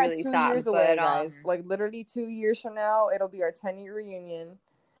 which we're is really at 2 sad, years away, guys. Like literally 2 years from now, it'll be our 10-year reunion.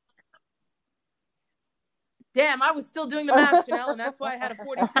 Damn, I was still doing the math, Janelle, and that's why I had a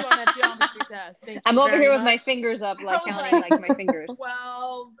 42 on that geometry test. I'm over here with my fingers up, like counting like my fingers.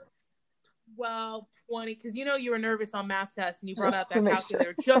 12, 20, because you were nervous on math tests and you brought out that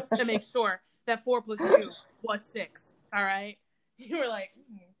calculator just to make sure that 4 + 2 was 6. All right, you were like,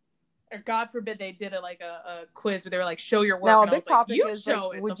 or God forbid they did a quiz where they were like, show your work. Now a big topic is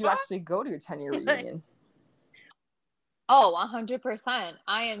like, would you actually go to your 10-year reunion? Oh, 100%.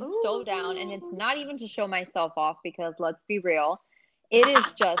 I am so down, and it's not even to show myself off because let's be real, it is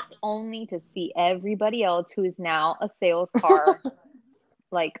just only to see everybody else who is now a sales car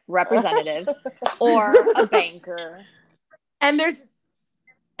like representative or a banker.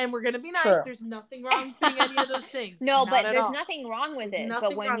 And we're going to be nice. Sure. There's nothing wrong with doing any of those things. No, but there's nothing wrong with it.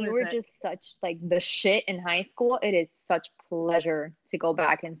 But when you were just such like the shit in high school, it is such pleasure to go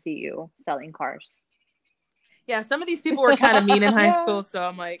back and see you selling cars. Yeah, some of these people were kind of mean in high school, so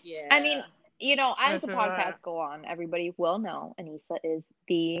I'm like, yeah. I mean, as the podcast go on, everybody will know Anissa is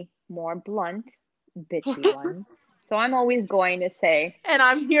the more blunt, bitchy one. So I'm always going to say. And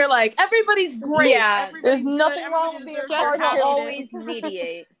I'm here like, everybody's great. Yeah. There's nothing wrong with being I'll always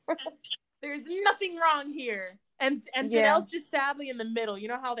mediate. There's nothing wrong here. And Janelle's just sadly in the middle. You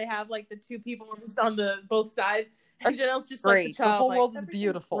know how they have like the two people on the both sides, and Janelle's just great. Like the child. The whole like, world is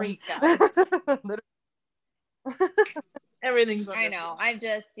beautiful. Great, guys. Everything's wonderful. I know. I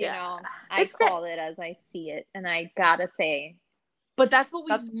just, you know, I call it as I see it, and I gotta say. But that's what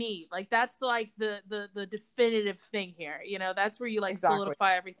we need. Like that's like the definitive thing here. You know, that's where you like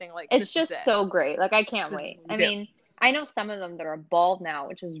solidify everything. Like it's just so great. Like I can't wait. I mean, I know some of them that are bald now,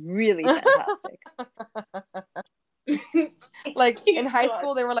 which is really fantastic. Like in high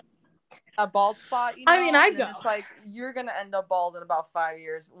school, they were like a bald spot. You know? I mean, I go. It's like you're gonna end up bald in about 5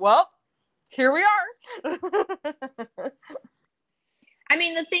 years. Well, here we are. I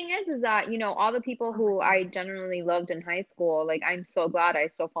mean, the thing is that, you know, all the people who I generally loved in high school, like, I'm so glad I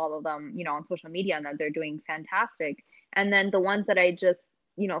still follow them, you know, on social media and that they're doing fantastic. And then the ones that I just,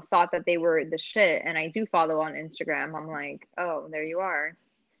 you know, thought that they were the shit and I do follow on Instagram, I'm like, oh, there you are,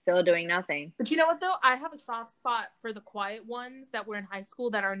 still doing nothing. But you know what, though? I have a soft spot for the quiet ones that were in high school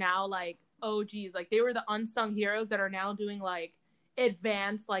that are now, like, OGs. Like, they were the unsung heroes that are now doing, like,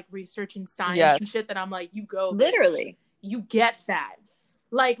 advanced, like, research and science and shit that I'm like, you go, bitch. Literally. You get that.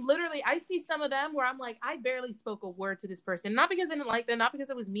 Like, literally, I see some of them where I'm like, I barely spoke a word to this person. Not because I didn't like them, not because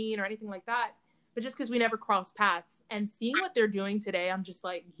I was mean or anything like that, but just because we never crossed paths. And seeing what they're doing today, I'm just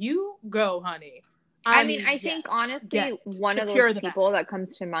like, you go, honey. I mean, I think, honestly, one of those people that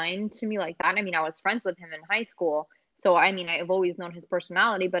comes to mind to me like that, I mean, I was friends with him in high school. So, I mean, I've always known his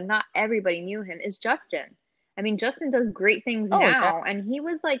personality, but not everybody knew him, is Justin. I mean, Justin does great things now, and he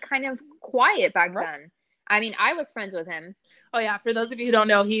was, like, kind of quiet back then. I mean, I was friends with him. Oh yeah, for those of you who don't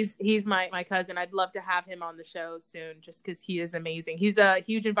know, he's my cousin. I'd love to have him on the show soon, just because he is amazing. He's a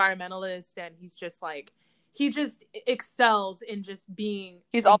huge environmentalist, and he's just like he just excels in just being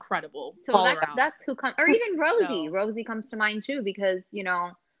incredible. So that's who comes, or even Rosie. Rosie comes to mind too, because you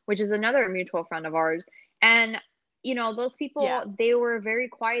know, which is another mutual friend of ours, and you know, those people they were very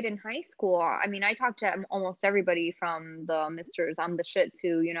quiet in high school. I mean, I talked to almost everybody from the Misters I'm the shit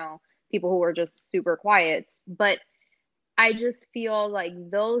to, you know, people who were just super quiet, but I just feel like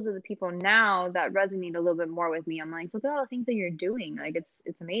those are the people now that resonate a little bit more with me. I'm like, look at all the things that you're doing. Like,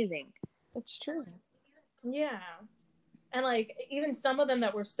 it's amazing. It's true. Yeah. And like, even some of them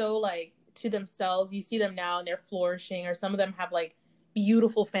that were so like to themselves, you see them now and they're flourishing, or some of them have like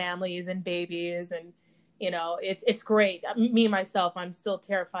beautiful families and babies, and you know, it's great. Me myself, I'm still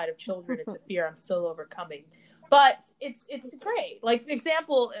terrified of children. It's a fear I'm still overcoming. But it's great. Like, for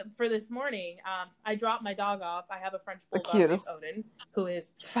example, for this morning, I dropped my dog off. I have a French bulldog named Odin, who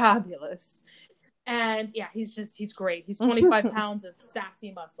is fabulous. And yeah, he's great. He's 25 pounds of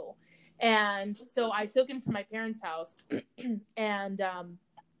sassy muscle. And so I took him to my parents' house, and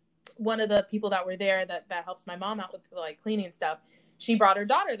one of the people that were there that helps my mom out with like cleaning and stuff, she brought her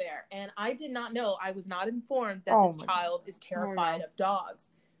daughter there. And I did not know, I was not informed that this child is terrified of dogs.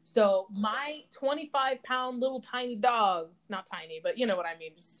 So my 25-pound little tiny dog, not tiny, but you know what I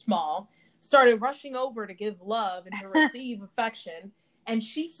mean, just small, started rushing over to give love and to receive affection. And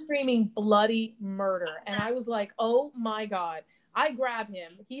she's screaming bloody murder. And I was like, oh my God. I grab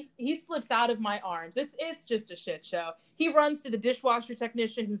him. He slips out of my arms. It's just a shit show. He runs to the dishwasher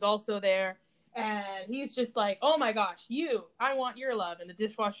technician who's also there. And he's just like, oh my gosh, I want your love. And the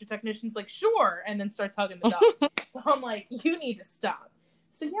dishwasher technician's like, sure. And then starts hugging the dog. So I'm like, you need to stop.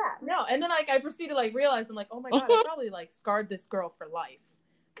 So yeah, no. And then like I proceeded to like realize, I'm like, oh my God, I probably like scarred this girl for life.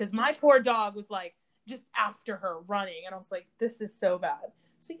 Because my poor dog was like just after her running. And I was like, this is so bad.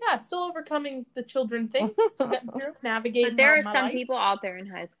 So yeah, still overcoming the children thing, still getting through, navigating. But there are some life. people out there in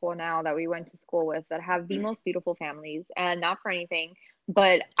high school now that we went to school with that have the most beautiful families, and not for anything,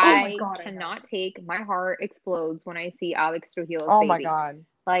 but I cannot take, my heart explodes when I see Alex Trujillo's baby. My God.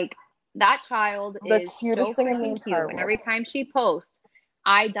 Like, that child is the cutest thing in the entire world. And every time she posts,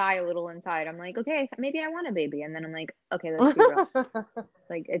 I die a little inside. I'm like, okay, maybe I want a baby. And then I'm like, okay, let's be real.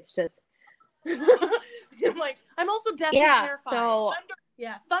 Like, it's just. I'm like, I'm also definitely terrified. So,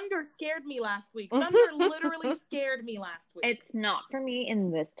 Thunder scared me last week. Thunder literally scared me last week. It's not for me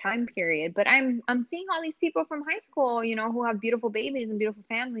in this time period, but I'm seeing all these people from high school, you know, who have beautiful babies and beautiful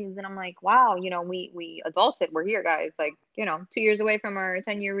families, and I'm like, wow, you know, we adulted, we're here, guys, like, you know, 2 years away from our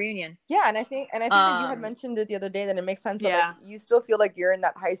 10-year reunion. Yeah, and I think that you had mentioned it the other day, that it makes sense that like, you still feel like you're in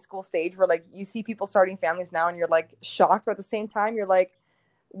that high school stage where like you see people starting families now and you're like shocked, but at the same time you're like,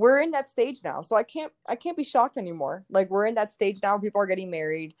 we're in that stage now, so I can't be shocked anymore. Like, we're in that stage now where people are getting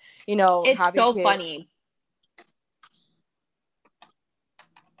married, you know. It's so funny.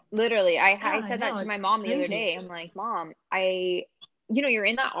 Literally, I said that to my mom the other day. I'm like, Mom, you know, you're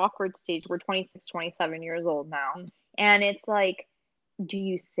in that awkward stage. We're 26, 27 years old now. And it's like, do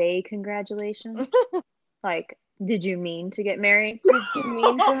you say congratulations? Like, Did you mean to get married? Did you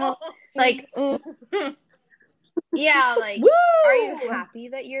mean to? Like, yeah, like, Woo! Are you happy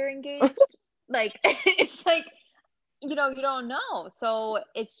that you're engaged? Like, it's like, you don't know. So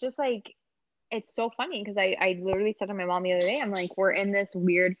it's just like, it's so funny because I literally said to my mom the other day, I'm like, we're in this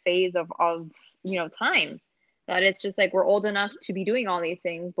weird phase of time that it's just like we're old enough to be doing all these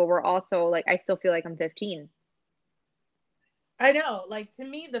things, but we're also like, I still feel like I'm 15. I know. Like, to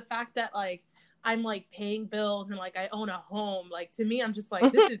me, the fact that like I'm like paying bills and like I own a home, like to me, I'm just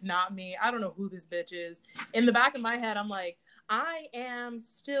like, this is not me. I don't know who this bitch is. In the back of my head, I'm like, I am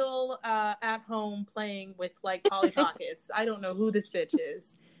still at home playing with like Polly Pockets. I don't know who this bitch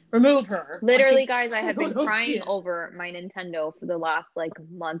is. Remove her. Literally, like, guys, I have been crying over my Nintendo for the last like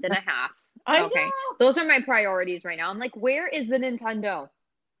month and a half. I know. Those are my priorities right now. I'm like, where is the Nintendo?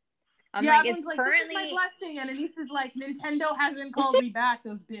 I'm like, it's like, currently this is my blessing, and Anise is like, Nintendo hasn't called me back,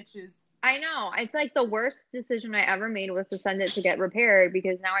 those bitches. I know. It's like the worst decision I ever made was to send it to get repaired,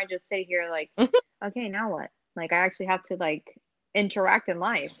 because now I just sit here like, okay, now what? Like, I actually have to like interact in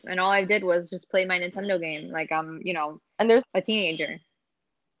life, and all I did was just play my Nintendo game like I'm, and there's a teenager.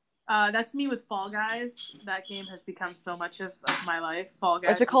 That's me with Fall Guys. That game has become so much of my life. Fall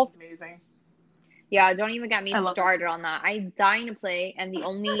Guys What's it called? Is amazing. Yeah, don't even get me started on that. I'm dying to play, and the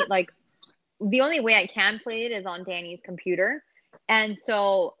only way I can play it is on Danny's computer, and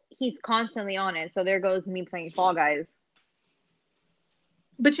so he's constantly on it. So there goes me playing Fall Guys.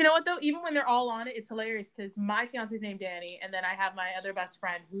 But you know what, though? Even when they're all on it, it's hilarious because my fiance's named Danny, and then I have my other best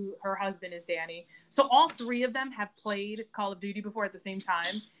friend who her husband is Danny. So all three of them have played Call of Duty before at the same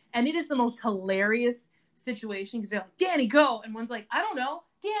time, and it is the most hilarious situation because they're like, Danny, go! And one's like, I don't know.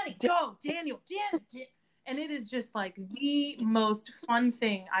 Danny, go! Daniel, Danny. And it is just like the most fun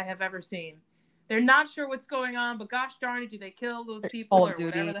thing I have ever seen. They're not sure what's going on, but gosh darn it, do they kill those people or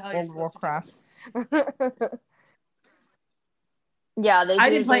whatever the hell you're supposed to do? Yeah, they do. I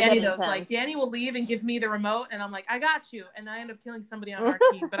didn't play any of those. Like, Danny will leave and give me the remote, and I'm like, I got you. And I end up killing somebody on our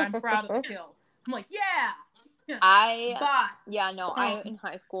team, but I'm proud of the kill. I'm like, yeah. I in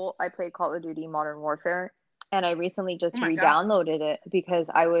high school I played Call of Duty Modern Warfare, and I recently just re-downloaded it because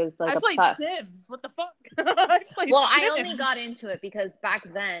I was like obsessed. I played Sims. What the fuck? I only got into it because back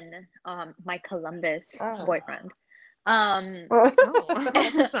then, my Columbus boyfriend.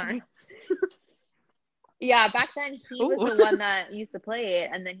 Sorry. Yeah, back then he was the one that used to play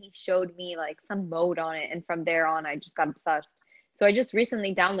it, and then he showed me like some mode on it, and from there on I just got obsessed. So I just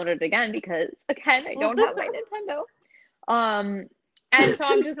recently downloaded it again because again I don't have my Nintendo. And so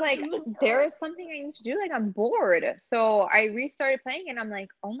I'm just like, there is something I need to do. Like, I'm bored. So I restarted playing, and I'm like,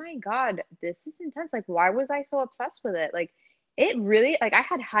 oh my God, this is intense. Like, why was I so obsessed with it? Like, it really, like, I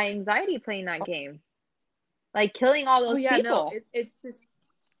had high anxiety playing that game. Like, killing all those people. No, it's just,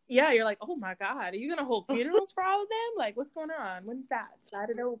 yeah, you're like, oh my God, are you going to hold funerals for all of them? Like, what's going on? When's that? Slide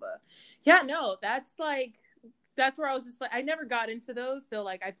it over. Yeah, no, that's where I was just like, I never got into those. So,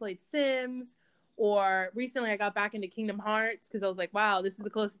 like, I played Sims. Or recently I got back into Kingdom Hearts because I was like, wow, this is the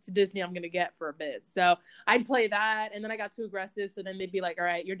closest to Disney I'm going to get for a bit. So I'd play that, and then I got too aggressive. So then they'd be like, all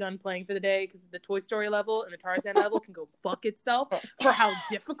right, you're done playing for the day because the Toy Story level and the Tarzan level can go fuck itself for how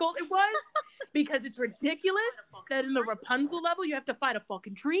difficult it was. Because it's ridiculous that in the Rapunzel level you have to fight a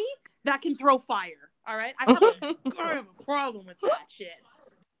fucking tree that can throw fire. All right? I have a problem with that shit.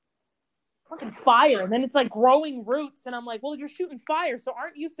 Fucking fire, and then it's like growing roots, and I'm like, well, you're shooting fire, so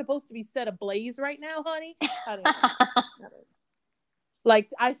aren't you supposed to be set ablaze right now, honey? I don't know. Like,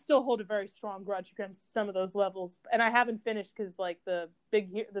 I still hold a very strong grudge against some of those levels, and I haven't finished because like the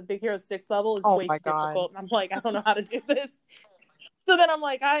Big Hero 6 level is way too difficult, and I'm like, I don't know how to do this. So then I'm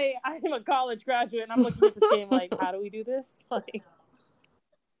like, I'm a college graduate, and I'm looking at this game like, how do we do this? Like,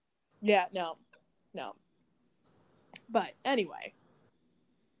 yeah, no. But anyway.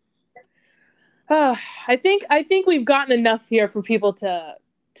 I think we've gotten enough here for people to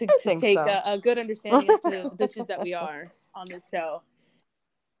take a good understanding as to the bitches that we are on this show.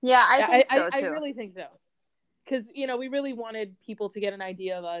 Yeah, I think so too. I really think so. Because, we really wanted people to get an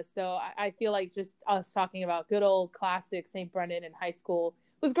idea of us. So I feel like just us talking about good old classic St. Brendan in high school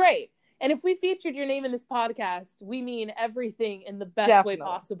was great. And if we featured your name in this podcast, we mean everything in the best way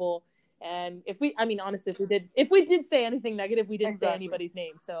possible. And honestly, if we did say anything negative, we didn't say anybody's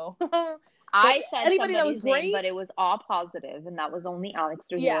name. So I said anybody that was name, but it was all positive, and that was only Alex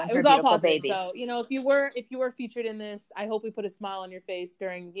Trujillo. Yeah, it was all positive. Baby. So if you were featured in this, I hope we put a smile on your face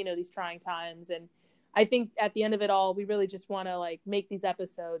during these trying times. And I think at the end of it all, we really just want to like make these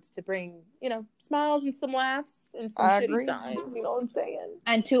episodes to bring smiles and some laughs and some shitty signs. You know what I'm saying?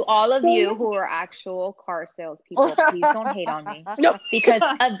 And to all of you who are actual car salespeople, please don't hate on me. No, because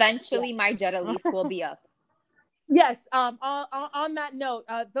eventually my Jetta Leaf will be up. Yes. On that note,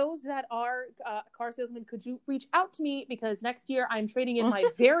 those that are car salesmen, could you reach out to me, because next year I'm trading in my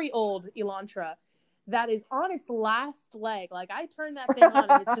very old Elantra that is on its last leg. Like, I turn that thing on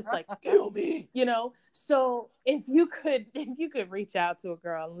and it's just like, kill me, you know? So if you could reach out to a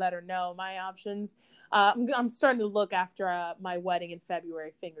girl and let her know my options. I'm starting to look after my wedding in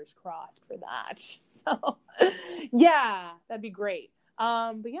February. Fingers crossed for that. So yeah, that'd be great.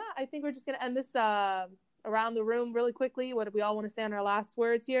 But yeah, I think we're just going to end this around the room really quickly. What do we all want to say on our last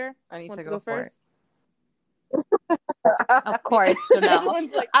words here? I need to go first. Of course,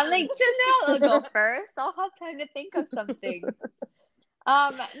 Janelle. Like, I'm like, Janelle will go first. I'll have time to think of something.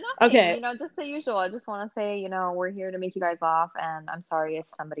 Nothing, okay. You know, just the usual. I just want to say, you know, we're here to make you guys laugh, and I'm sorry if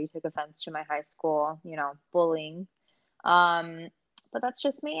somebody took offense to my high school, you know, bullying. But that's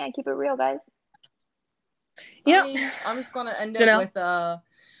just me. I keep it real, guys. Yeah. I'm just gonna end it with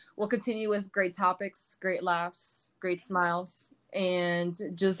we'll continue with great topics, great laughs, great smiles, and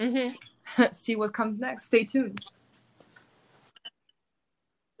just see what comes next. Stay tuned.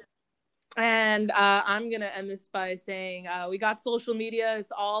 And I'm going to end this by saying we got social media.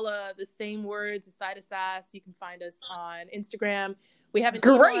 It's all the same words, Aside of Sass. You can find us on Instagram. We have an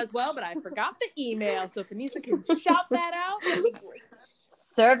email as well, but I forgot the email. So if Anissa can shout that out, that'd be great.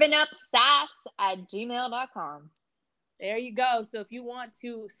 servingupsass@gmail.com. There you go. So if you want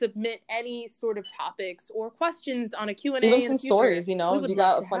to submit any sort of topics or questions on a Q&A, even some stories, you know, you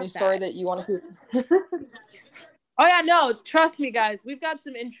got a funny story that you want to keep. Oh yeah, no, trust me, guys. We've got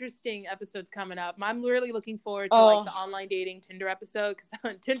some interesting episodes coming up. I'm really looking forward to like the online dating Tinder episode, because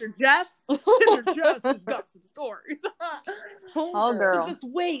Tinder Jess has got some stories. Oh girl, so just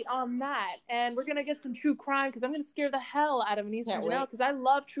wait on that, and we're gonna get some true crime, because I'm gonna scare the hell out of Anissa and Janelle, because I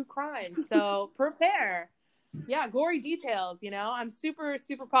love true crime. So prepare. Yeah, gory details, you know. I'm super,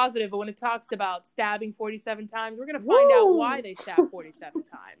 super positive, but when it talks about stabbing 47 times, we're going to find out why they stabbed 47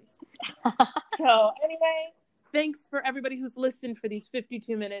 times. So anyway, thanks for everybody who's listened for these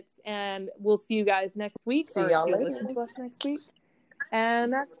 52 minutes, and we'll see you guys next week. See y'all later. Listen to us next week.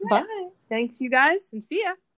 And that's it. Bye. Thanks, you guys, and see ya.